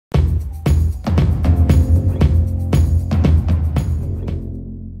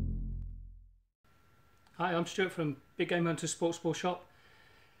Hi, I'm Stuart from Big Game Hunter Sports Ball Shop,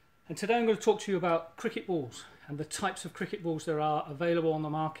 and today I'm going to talk to you about cricket balls and the types of cricket balls there are available on the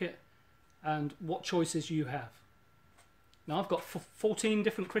market and what choices you have. Now I've got 14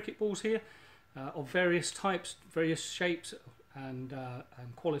 different cricket balls here of various types, various shapes and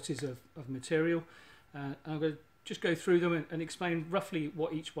qualities of material, and I'm going to just go through them and explain roughly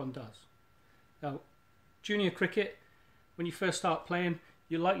what each one does. Now, junior cricket, when you first start playing,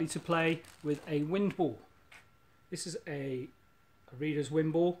 you're likely to play with a wind ball. This is a Reader's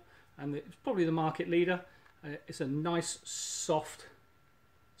wind ball, and it's probably the market leader. It's a nice, soft,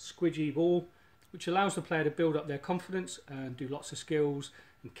 squidgy ball, which allows the player to build up their confidence and do lots of skills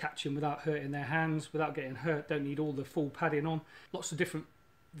and catching without hurting their hands, without getting hurt. Don't need all the full padding on. Lots of different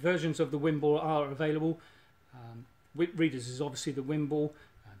versions of the wind ball are available. Readers is obviously the wind ball.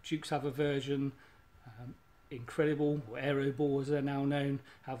 Dukes have a version. Incredible, or Aero Ball as they're now known,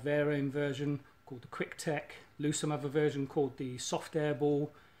 have their own version called the Quick Tech. Loosom have a version called the Soft Air Ball.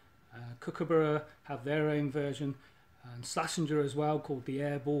 Kookaburra have their own version, and Slazenger as well, called the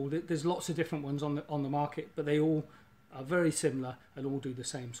Air Ball. There's lots of different ones on the market, but they all are very similar and all do the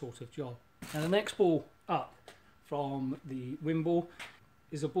same sort of job. Now the next ball up from the wind ball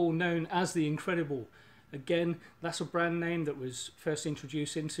is a ball known as the Incredible. Again, that's a brand name that was first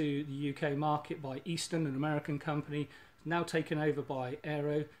introduced into the UK market by Easton, an American company, now taken over by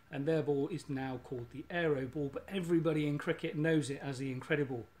Aero, and their ball is now called the Aero Ball, but everybody in cricket knows it as the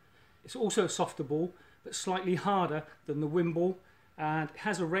Incredible. It's also a softer ball, but slightly harder than the wind ball, and it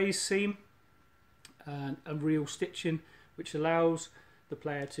has a raised seam and a real stitching, which allows the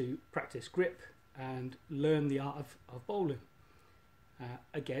player to practice grip and learn the art of bowling.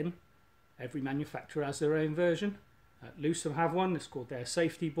 Again, every manufacturer has their own version. Loosom have one, it's called their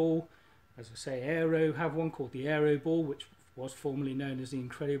safety ball. As I say, Aero have one called the Aero Ball, which was formerly known as the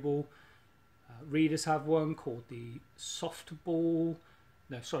Incredible. Readers have one called the the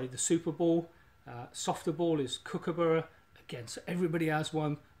Super Ball. Softer ball is Kookaburra. Again, so everybody has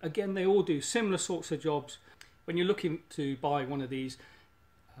one. Again, they all do similar sorts of jobs. When you're looking to buy one of these,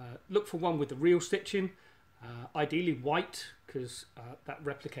 look for one with the real stitching. Ideally white, because that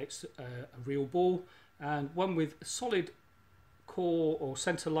replicates a real ball, and one with a solid core or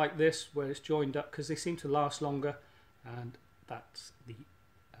centre like this where it's joined up, because they seem to last longer, and that's the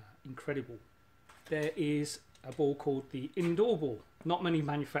Incredible. There is a ball called the Indoor Ball. Not many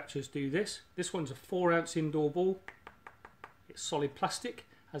manufacturers do this. This one's a 4-ounce indoor ball. It's solid plastic,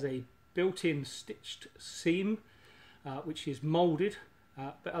 has a built-in stitched seam which is moulded,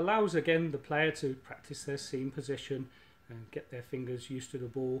 but allows again the player to practice their seam position and get their fingers used to the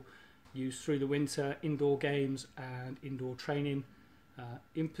ball, used through the winter, indoor games and indoor training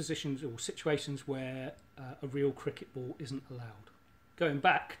in positions or situations where a real cricket ball isn't allowed. Going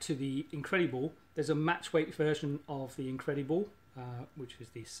back to the Incredible, there's a match weight version of the Incredible, which is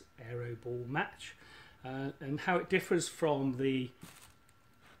this Aero Ball match, and how it differs from the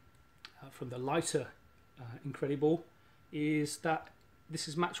lighter Incredible is that this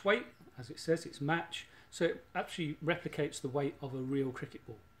is match weight. As it says, it's match, so it actually replicates the weight of a real cricket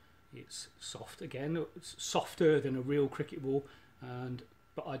ball. It's soft, again, it's softer than a real cricket ball,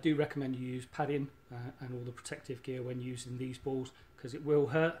 but I do recommend you use padding and all the protective gear when using these balls, because it will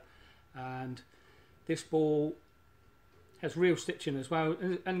hurt. And this ball has real stitching as well,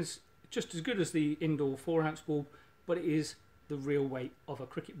 and it's just as good as the indoor 4-ounce ball, but it is the real weight of a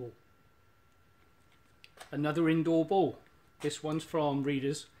cricket ball. Another indoor ball. This one's from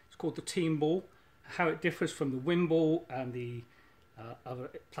Readers. It's called the Team Ball. How it differs from the wind ball and the other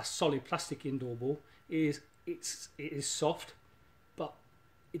solid plastic indoor ball is it is soft, but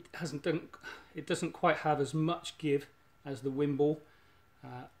it doesn't quite have as much give as the wind ball.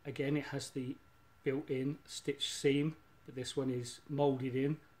 Again, it has the built-in stitched seam, but this one is moulded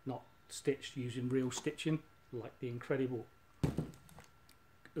in, not stitched using real stitching like the Incredible.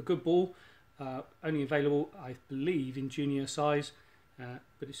 A good ball, only available I believe in junior size,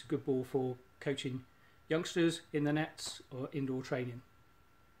 but it's a good ball for coaching youngsters in the nets or indoor training.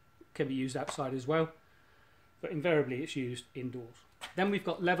 It can be used outside as well, but invariably it's used indoors. Then we've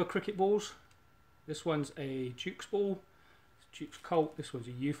got leather cricket balls. This one's a Duke's ball, Duke's Colt. This one's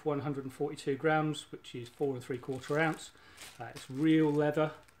a Youth 142 grams, which is 4 3/4 ounce. It's real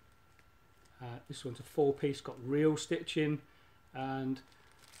leather. This one's a 4-piece, got real stitching, and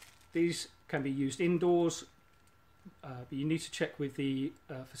these can be used indoors, but you need to check with the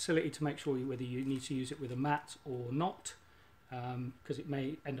facility to make sure whether you need to use it with a mat or not, because it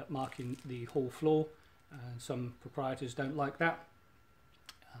may end up marking the hall floor, and some proprietors don't like that,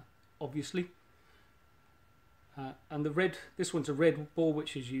 obviously. And this one's a red ball,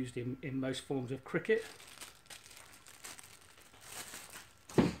 which is used in most forms of cricket.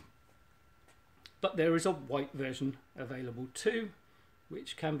 But there is a white version available too,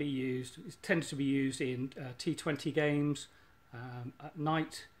 which can be used, it tends to be used in T20 games at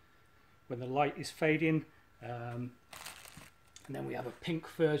night when the light is fading. And then we have a pink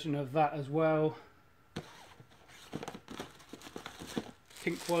version of that as well.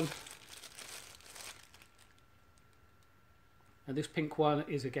 Pink one. And this pink one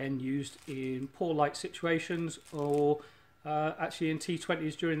is again used in poor light situations, or actually in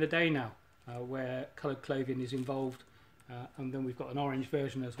T20s during the day now, where coloured clothing is involved. And then we've got an orange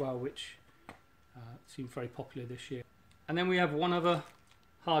version as well, which seemed very popular this year. And then we have one other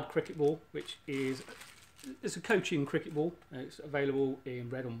hard cricket ball, which is a coaching cricket ball. It's available in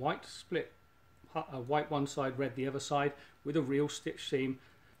red and white, split white one side, red the other side, with a real stitch seam.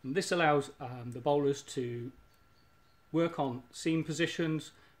 And this allows the bowlers to work on seam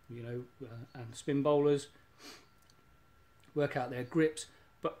positions, and spin bowlers, work out their grips.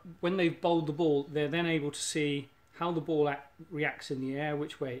 But when they've bowled the ball, they're then able to see how the ball reacts in the air,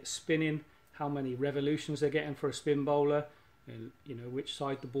 which way it's spinning, how many revolutions they're getting for a spin bowler, which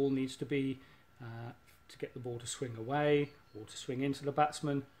side the ball needs to be to get the ball to swing away or to swing into the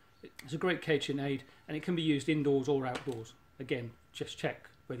batsman. It's a great coaching aid, and it can be used indoors or outdoors. Again, just check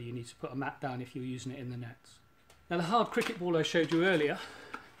whether you need to put a mat down if you're using it in the nets. Now, the hard cricket ball I showed you earlier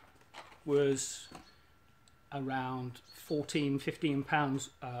was around £14–15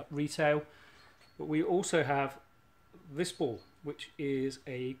 retail, but we also have this ball, which is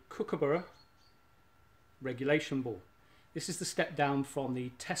a Kookaburra regulation ball. This is the step down from the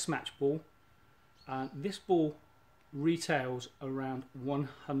test match ball, and this ball retails around £100.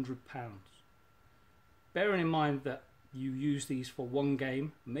 Bearing in mind that you use these for one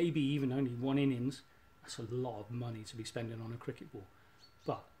game, maybe even only one innings, that's a lot of money to be spending on a cricket ball.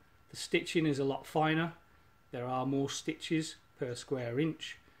 But the stitching is a lot finer, there are more stitches per square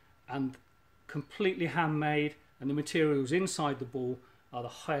inch, and completely handmade, and the materials inside the ball are the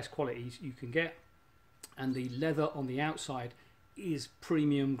highest qualities you can get, and the leather on the outside is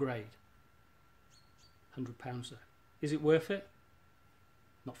premium grade. £100 though. Is it worth it?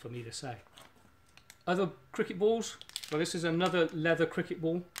 Not for me to say. Other cricket balls, well, this is another leather cricket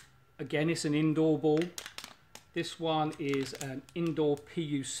ball. Again, it's an indoor ball. This one is an indoor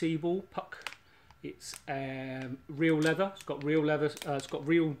PUC ball, puck. It's real leather. It's got real leather. It's got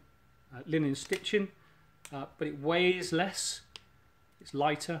real linen stitching, but it weighs less. It's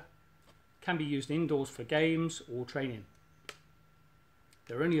lighter. Can be used indoors for games or training.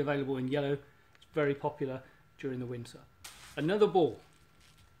 They're only available in yellow. It's very popular during the winter. Another ball,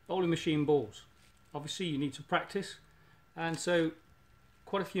 bowling machine balls. Obviously, you need to practice, and so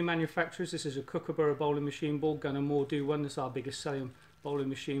quite a few manufacturers. This is a Kookaburra bowling machine ball. Gunnar Moore do one. This is our biggest selling bowling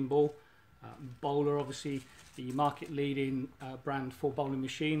machine ball. Bowler, obviously, the market leading brand for bowling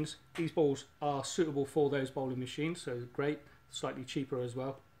machines. These balls are suitable for those bowling machines, so great. Slightly cheaper as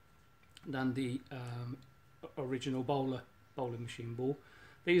well than the original bowling machine ball.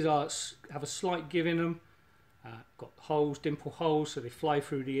 These have a slight give in them. Got holes, dimple holes, so they fly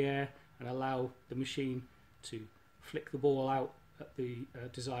through the air and allow the machine to flick the ball out at the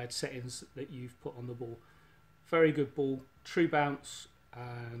desired settings that you've put on the ball. Very good ball, true bounce,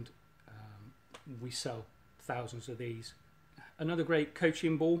 and we sell thousands of these. Another great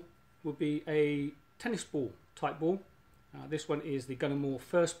coaching ball would be a tennis ball type ball. This one is the Gunnar Moore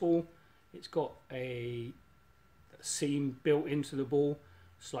first ball. It's got a seam built into the ball,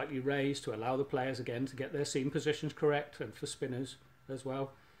 slightly raised to allow the players again to get their seam positions correct, and for spinners as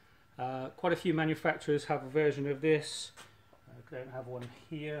well. Quite a few manufacturers have a version of this. I don't have one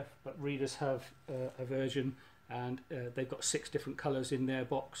here, but readers have a version, and they've got 6 different colours in their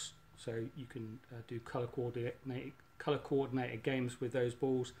box, so you can do colour coordinated games with those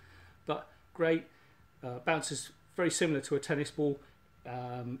balls. But great, bounces very similar to a tennis ball,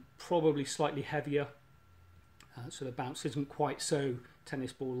 probably slightly heavier, so the bounce isn't quite so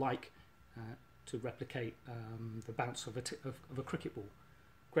tennis ball like to replicate the bounce of a cricket ball.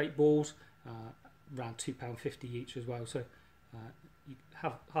 Great balls, around £2.50 each as well, so you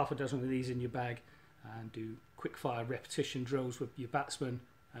have half a dozen of these in your bag and do quick fire repetition drills with your batsmen,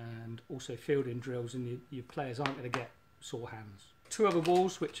 and also fielding drills, and your players aren't going to get sore hands. 2 other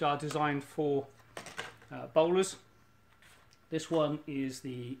balls which are designed for bowlers. This one is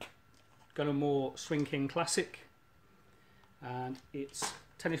the Gunnar Moore Swing King Classic, and it's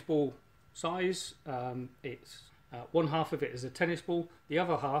tennis ball size. It's one half of it is a tennis ball, the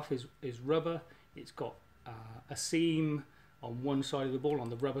other half is rubber. It's got a seam on one side of the ball, on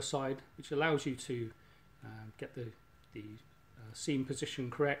the rubber side, which allows you to get the seam position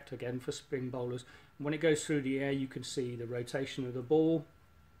correct, again for spin bowlers. And when it goes through the air, you can see the rotation of the ball.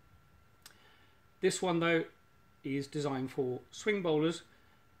 This one though is designed for swing bowlers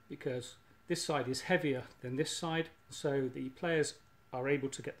because this side is heavier than this side, so the players are able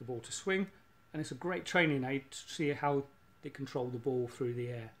to get the ball to swing, and it's a great training aid to see how they control the ball through the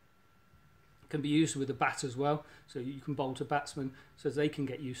air. It can be used with a bat as well, so you can bowl to batsmen so they can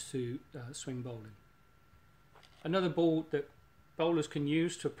get used to swing bowling. Another ball that bowlers can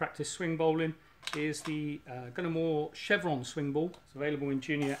use to practice swing bowling is the Gunnermore Chevron swing ball. It's available in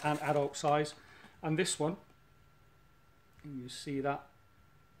junior and adult size, and this one, you see that,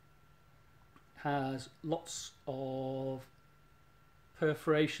 has lots of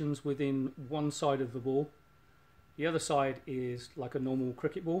perforations within one side of the ball. The other side is like a normal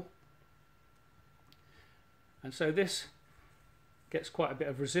cricket ball, and so this gets quite a bit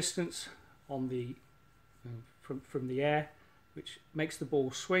of resistance on the from the air, which makes the ball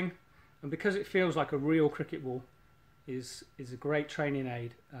swing, and because it feels like a real cricket ball, is a great training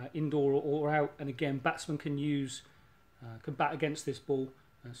aid, indoor or out. And again, batsmen can bat against this ball,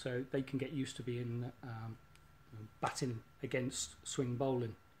 so they can get used to being batting against swing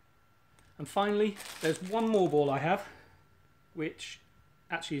bowling. And finally, there's one more ball I have, which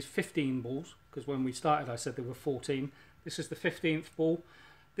actually is 15 balls, because when we started I said there were 14. This is the 15th ball.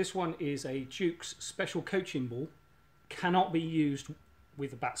 This one is a Duke's special coaching ball. Cannot be used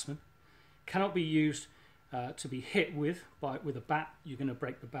with a batsman. Cannot be used to be hit with a bat. You're going to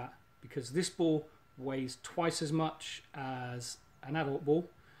break the bat, because this ball weighs twice as much as an adult ball.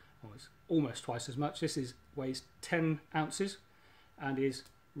 Well, it's almost twice as much. This weighs 10 ounces and is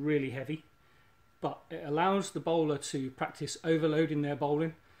really heavy, but it allows the bowler to practice overloading their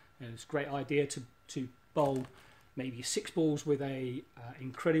bowling. And it's a great idea to bowl maybe 6 balls with a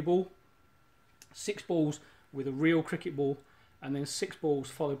incredible, 6 balls with a real cricket ball, and then 6 balls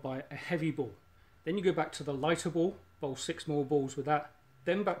followed by a heavy ball. Then you go back to the lighter ball, bowl 6 more balls with that,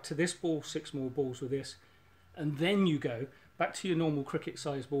 then back to this ball, 6 more balls with this, and then you go back to your normal cricket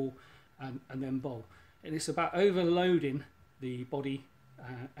size ball and then bowl. And it's about overloading the body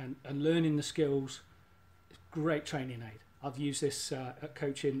and learning the skills. It's great training aid. I've used this at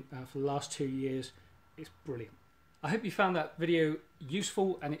coaching for the last 2 years. It's brilliant. I hope you found that video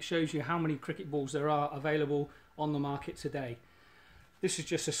useful, and it shows you how many cricket balls there are available on the market today. This is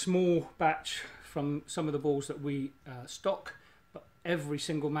just a small batch from some of the balls that we stock, but every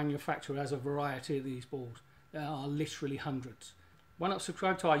single manufacturer has a variety of these balls. There are literally hundreds. Why not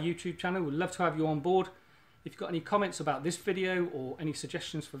subscribe to our YouTube channel? We'd love to have you on board. If you've got any comments about this video or any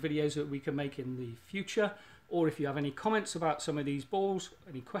suggestions for videos that we can make in the future, or if you have any comments about some of these balls,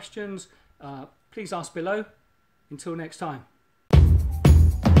 any questions, please ask below. Until next time.